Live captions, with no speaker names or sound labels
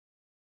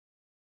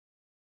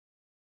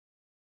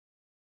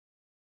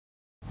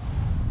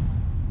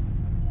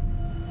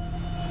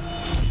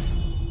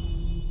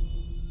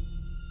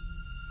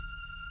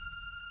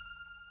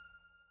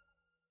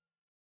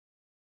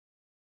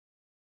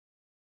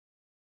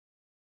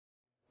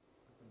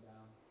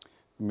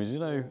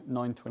Mizuno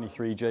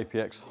 923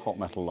 JPX hot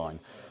metal line.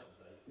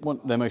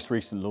 Their most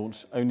recent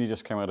launch, only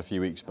just came out a few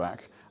weeks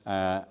back.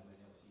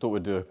 Thought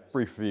we'd do a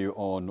brief review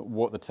on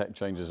what the tech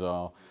changes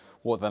are,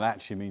 what that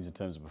actually means in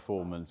terms of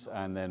performance,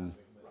 and then,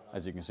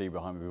 as you can see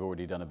behind me, we've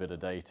already done a bit of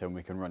data and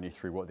we can run you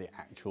through what the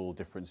actual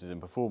differences in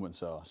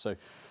performance are. So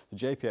the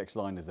JPX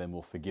line is their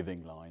more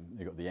forgiving line.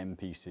 You've got the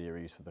MP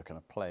series for the kind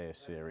of player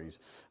series.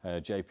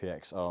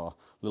 JPX are a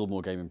little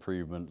more game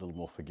improvement, a little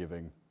more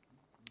forgiving,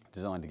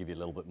 designed to give you a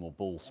little bit more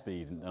ball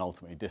speed and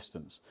ultimately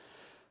distance.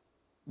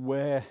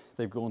 Where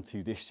they've gone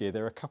to this year,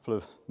 there are a couple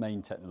of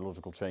main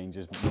technological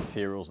changes,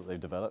 materials that they've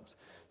developed.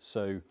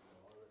 So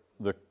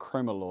the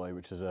chromalloy,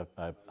 which is a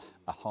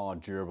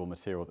hard, durable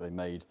material that they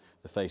made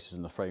the faces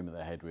and the frame of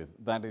their head with,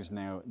 that is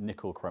now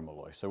nickel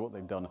chromalloy. So what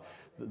they've done,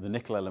 the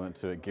nickel element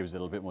to it gives it a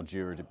little bit more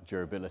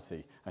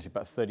durability, actually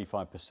about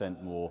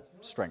 35% more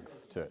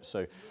strength to it.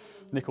 So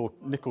nickel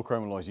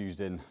chromalloy is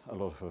used in a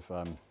lot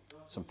of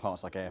some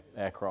parts like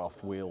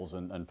aircraft wheels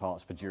and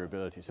parts for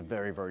durability. It's a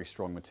very, very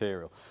strong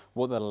material.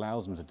 What that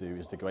allows them to do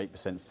is to go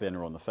 8%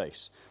 thinner on the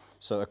face.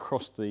 So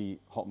across the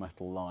hot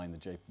metal line,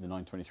 the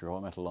 923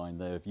 hot metal line,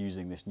 they're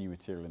using this new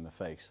material in the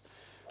face.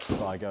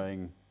 By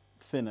going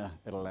thinner,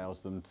 it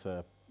allows them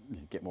to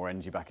get more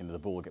energy back into the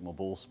ball, get more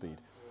ball speed.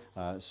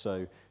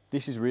 So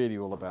this is really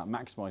all about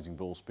maximising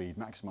ball speed,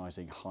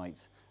 maximising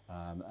height,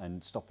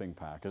 and stopping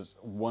power. Because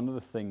one of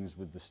the things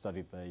with the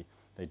study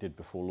they did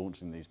before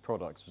launching these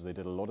products was they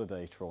did a lot of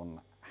data on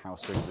how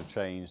swings have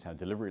changed, how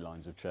delivery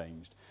lines have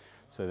changed.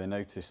 So they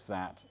noticed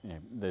that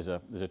there's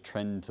a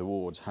trend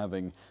towards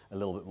having a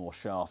little bit more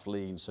shaft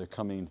lean, so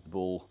coming into the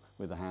ball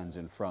with the hands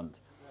in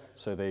front.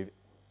 So they've,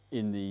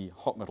 in the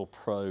Hot Metal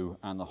Pro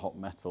and the Hot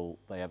Metal,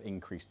 they have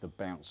increased the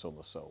bounce on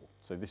the sole.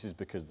 So this is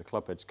because the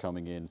club head's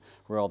coming in,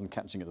 rather than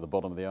catching it at the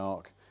bottom of the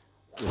arc,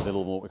 there's a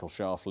little more what we call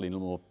shaft lean, a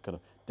little more kind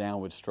of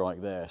downward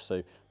strike there.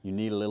 So you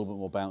need a little bit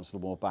more bounce, a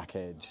little more back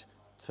edge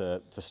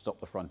to stop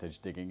the front edge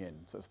digging in.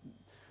 So it's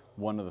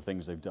one of the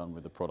things they've done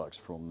with the products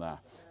from there.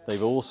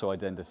 They've also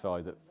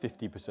identified that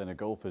 50% of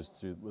golfers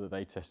that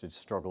they tested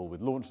struggle with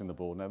launching the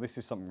ball. Now this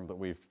is something that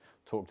we've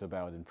talked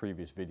about in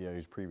previous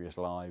videos, previous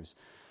lives.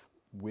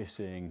 We're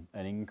seeing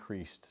an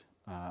increased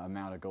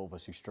amount of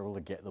golfers who struggle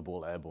to get the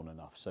ball airborne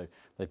enough. So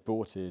they've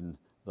brought in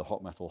the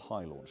Hot Metal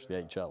High Launch, the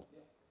HL.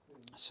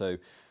 So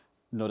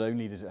not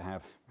only does it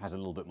has a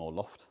little bit more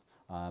loft,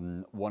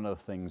 one of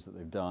the things that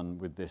they've done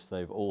with this,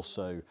 they've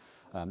also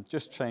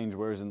just changed,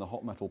 whereas in the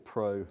Hot Metal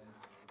Pro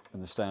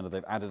and the standard,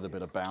 they've added a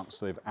bit of bounce.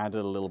 So they've added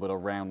a little bit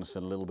of roundness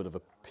and a little bit of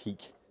a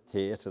peak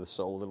here to the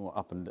sole, a little more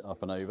up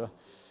and over.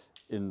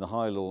 In the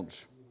High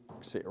Launch,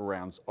 it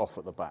rounds off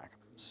at the back.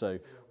 So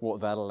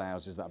what that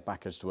allows is that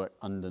back edge to work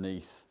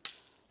underneath,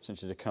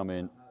 essentially to come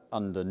in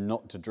under,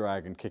 not to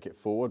drag and kick it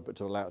forward, but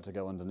to allow it to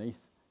go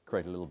underneath,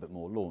 create a little bit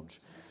more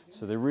launch.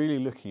 So they're really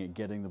looking at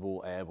getting the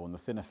ball airborne. The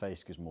thinner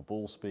face gives more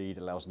ball speed,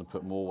 allows them to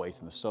put more weight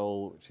in the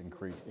sole, which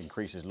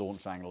increases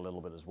launch angle a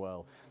little bit as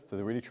well. So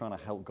they're really trying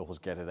to help golfers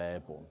get it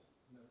airborne.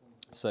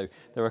 So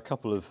there are a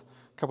couple of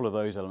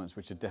those elements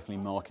which are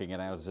definitely marking it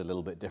out as a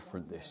little bit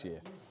different this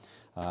year.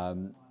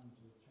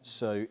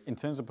 So in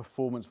terms of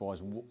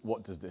performance-wise,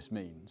 what does this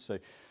mean? So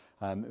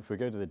if we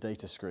go to the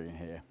data screen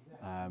here,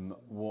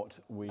 what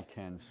we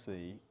can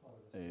see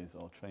is,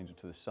 I'll change it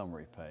to the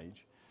summary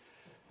page.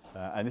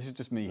 And this is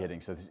just me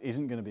hitting, so this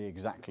isn't going to be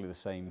exactly the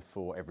same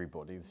for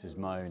everybody. This is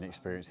my own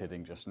experience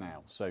hitting just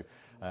now. So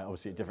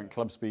obviously at different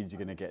club speeds, you're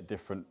going to get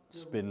different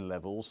spin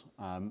levels,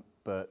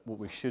 but what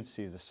we should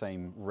see is the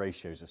same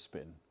ratios of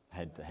spin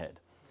head to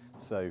head.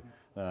 So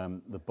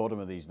the bottom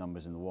of these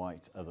numbers in the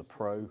white are the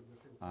Pro,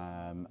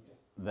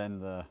 then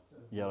the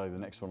yellow, the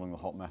next one on the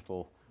Hot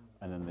Metal,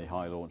 and then the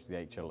High Launch, the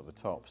HL at the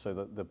top. So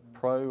the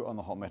Pro and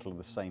the Hot Metal are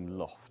the same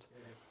loft.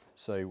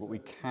 So what we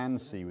can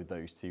see with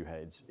those two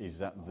heads is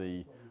that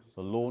the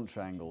launch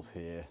angles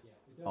here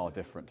are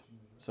different.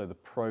 So the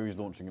Pro is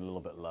launching a little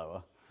bit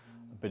lower,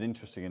 but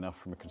interesting enough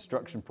from a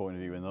construction point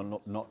of view, and they're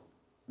not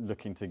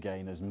looking to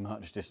gain as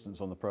much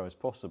distance on the Pro as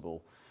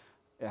possible,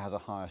 it has a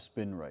higher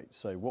spin rate.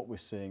 So what we're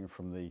seeing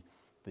from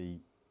the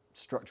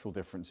structural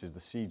differences, the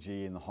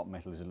CG in the Hot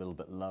Metal is a little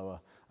bit lower,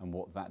 and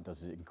what that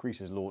does is it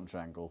increases launch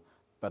angle,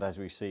 but as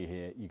we see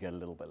here, you get a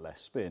little bit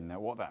less spin.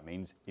 Now what that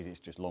means is it's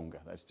just longer.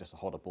 That's just a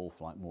hotter ball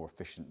flight, more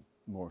efficient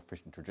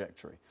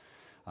trajectory.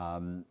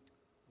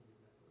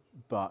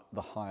 But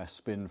the higher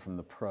spin from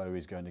the Pro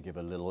is going to give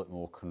a little bit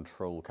more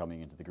control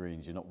coming into the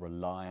greens. You're not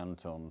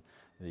reliant on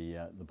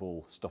the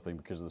ball stopping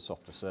because of the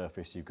softer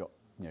surface. You've got,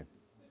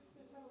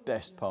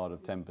 best part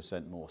of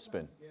 10% more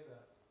spin.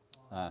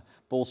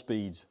 Ball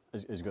speed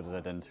is good as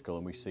identical,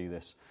 and we see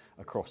this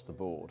across the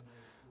board.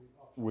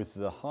 With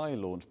the High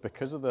Launch,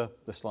 because of the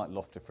slight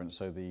loft difference,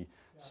 so the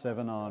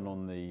 7-iron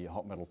on the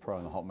Hot Metal Pro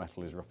and the Hot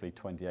Metal is roughly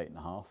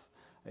 28.5.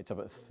 It's up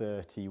at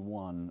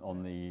 31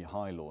 on the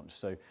High Launch.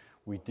 So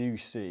we do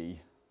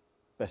see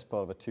best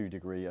part of a 2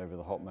 degree over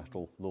the Hot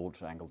Metal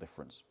launch angle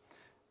difference.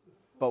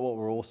 But what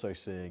we're also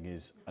seeing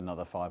is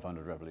another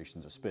 500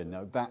 revolutions of spin.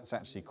 Now that's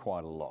actually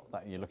quite a lot.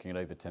 You're looking at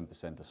over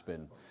 10% of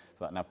spin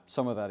for that. Now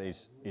some of that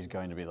is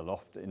going to be the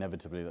loft.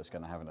 Inevitably that's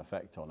going to have an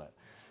effect on it.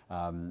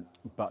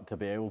 But to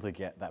be able to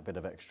get that bit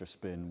of extra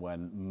spin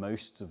when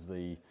most of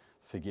the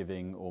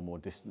forgiving or more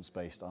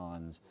distance-based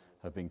irons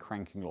have been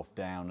cranking loft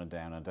down and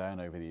down and down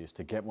over the years,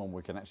 to get one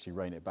we can actually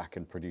rein it back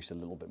and produce a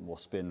little bit more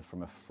spin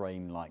from a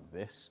frame like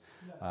this.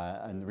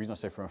 And the reason I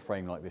say from a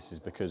frame like this is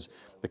because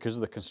of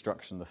the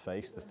construction of the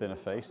face, the thinner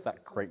face,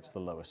 that creates the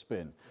lower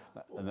spin.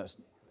 And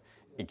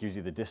it gives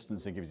you the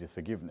distance, it gives you the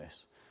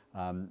forgiveness.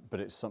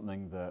 But it's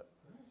something that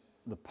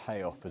the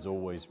payoff is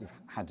always, we've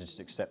had to just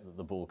accept that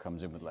the ball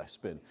comes in with less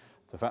spin.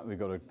 The fact that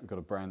we've got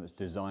a brand that's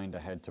designed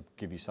ahead to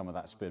give you some of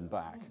that spin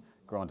back,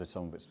 granted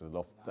some of it's with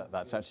loft,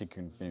 that's actually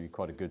going to be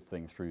quite a good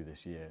thing through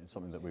this year. It's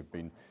something that we've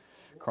been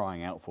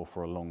crying out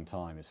for a long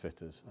time as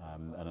fitters.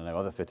 And I know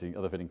other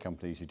fitting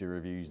companies who do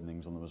reviews and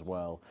things on them as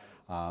well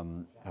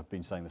have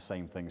been saying the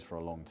same things for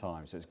a long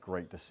time. So it's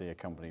great to see a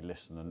company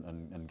listen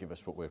and give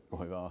us what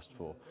we've asked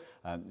for.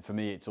 For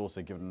me, it's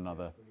also given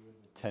another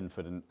 10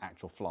 foot in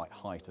actual flight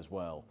height as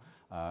well,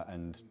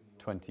 and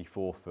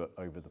 24 foot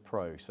over the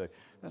Pro. So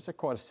that's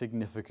quite a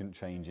significant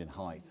change in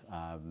height,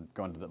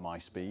 granted at my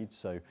speed.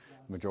 So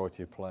the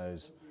majority of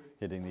players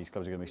hitting these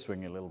clubs are going to be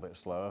swinging a little bit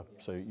slower.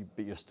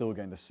 But you're still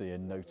going to see a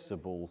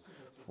noticeable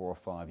 4 or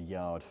 5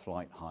 yard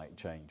flight height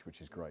change,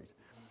 which is great.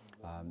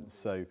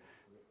 So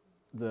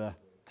the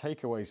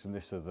takeaways from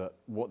this are that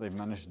what they've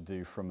managed to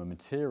do from a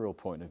material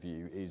point of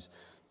view is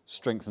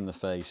strengthen the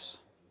face,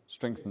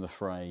 strengthen the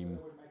frame,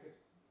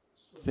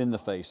 thin the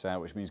face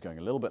out, which means going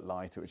a little bit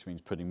lighter, which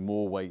means putting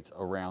more weight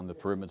around the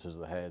perimeters of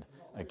the head,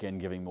 again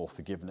giving more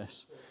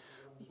forgiveness.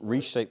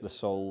 Reshape the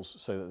soles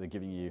so that they're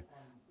giving you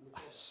a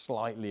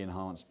slightly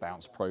enhanced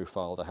bounce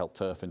profile to help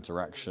turf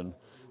interaction,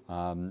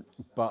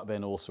 but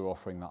then also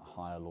offering that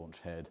higher launch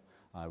head,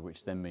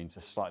 which then means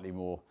a slightly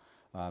more,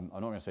 I'm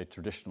not going to say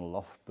traditional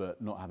loft,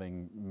 but not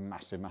having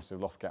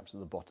massive loft gaps at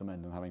the bottom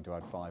end and having to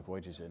add 5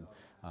 wedges in.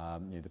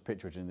 The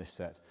pitch wedge in this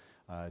set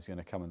is going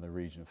to come in the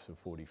region of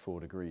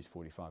 44 degrees,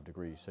 45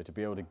 degrees. So to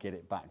be able to get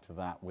it back to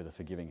that with a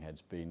forgiving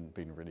head's been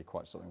really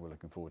quite something we're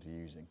looking forward to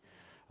using.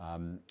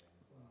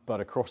 But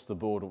across the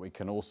board, what we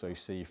can also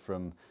see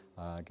from,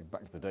 getting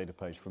back to the data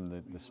page, from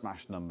the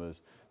smash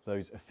numbers,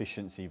 those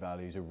efficiency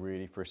values are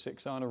really, for a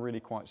 6-iron, are really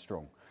quite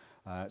strong.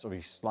 It's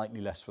obviously slightly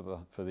less for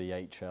the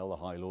HL, the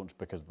high launch,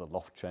 because of the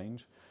loft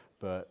change,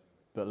 but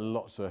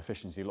lots of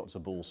efficiency, lots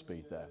of ball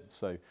speed there.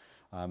 So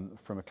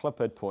from a club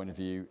head point of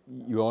view,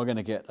 you are going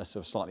to get a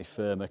sort of slightly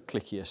firmer,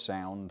 clickier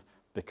sound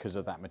because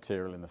of that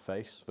material in the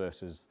face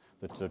versus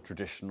the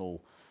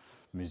traditional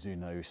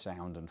Mizuno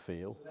sound and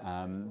feel,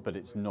 but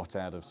it's not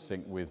out of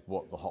sync with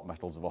what the hot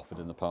metals have offered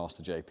in the past,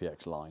 the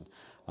JPX line,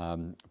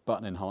 but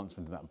an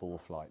enhancement in that ball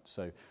flight.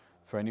 So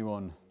for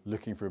anyone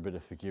looking for a bit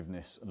of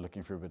forgiveness and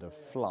looking for a bit of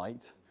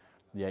flight,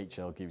 the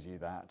HL gives you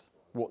that.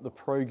 What the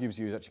Pro gives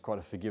you is actually quite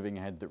a forgiving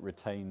head that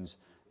retains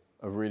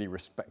a really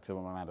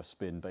respectable amount of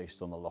spin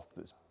based on the loft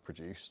that's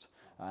produced,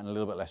 and a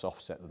little bit less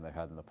offset than they've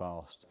had in the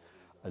past.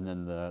 And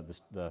then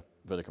the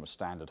vertical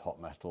standard hot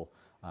metal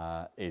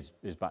is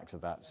back to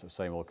that sort of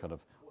same old kind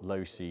of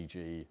low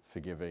CG,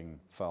 forgiving,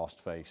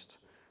 fast-faced,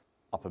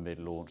 upper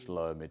mid-launch,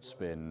 lower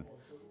mid-spin,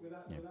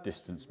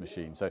 distance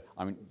machine. So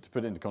I mean, to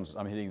put it into context,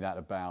 I'm hitting that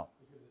about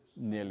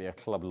nearly a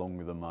club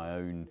longer than my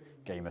own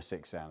Gamer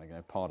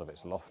 6-iron. Part of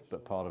it's loft,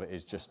 but part of it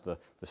is just the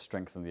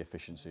strength and the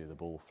efficiency of the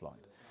ball flight.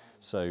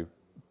 So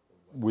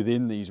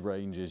within these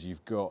ranges,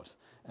 you've got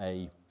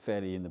a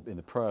fairly, in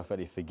the Pro, a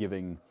fairly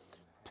forgiving,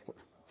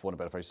 for want of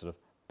a better phrase, sort of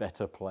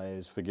better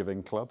players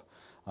forgiving club,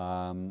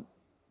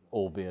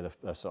 albeit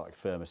a sort of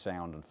firmer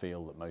sound and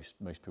feel that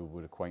most people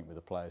would acquaint with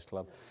the Players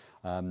Club.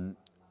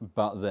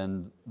 But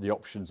then the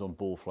options on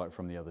ball flight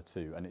from the other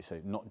two, and it's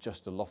not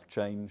just a loft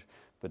change,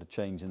 but a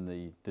change in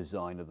the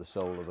design of the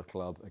sole of the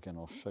club. Again,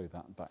 I'll show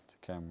that back to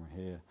camera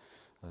here.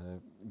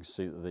 You can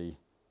see that the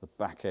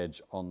back edge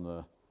on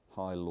the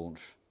high launch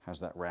has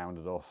that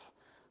rounded off,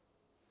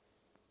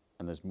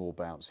 and there's more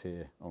bounce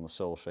here on the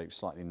sole shape,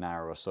 slightly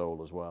narrower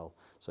sole as well.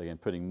 So again,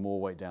 putting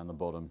more weight down the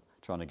bottom,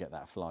 trying to get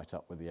that flight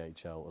up with the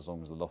HL as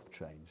long as the loft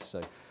change.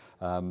 So,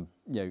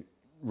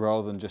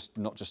 rather than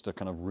not just a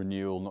kind of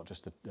renewal, not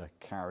just a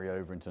carry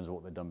over in terms of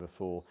what they've done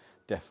before,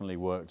 definitely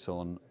worked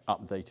on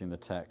updating the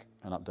tech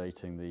and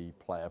updating the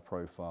player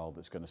profile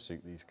that's going to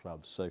suit these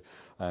clubs. So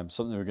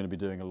something we're going to be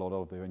doing a lot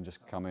of. They've just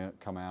come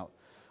out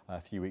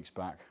a few weeks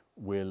back.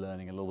 We're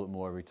learning a little bit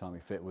more every time we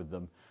fit with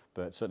them,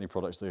 but certainly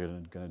products that are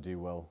going to do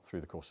well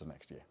through the course of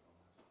next year.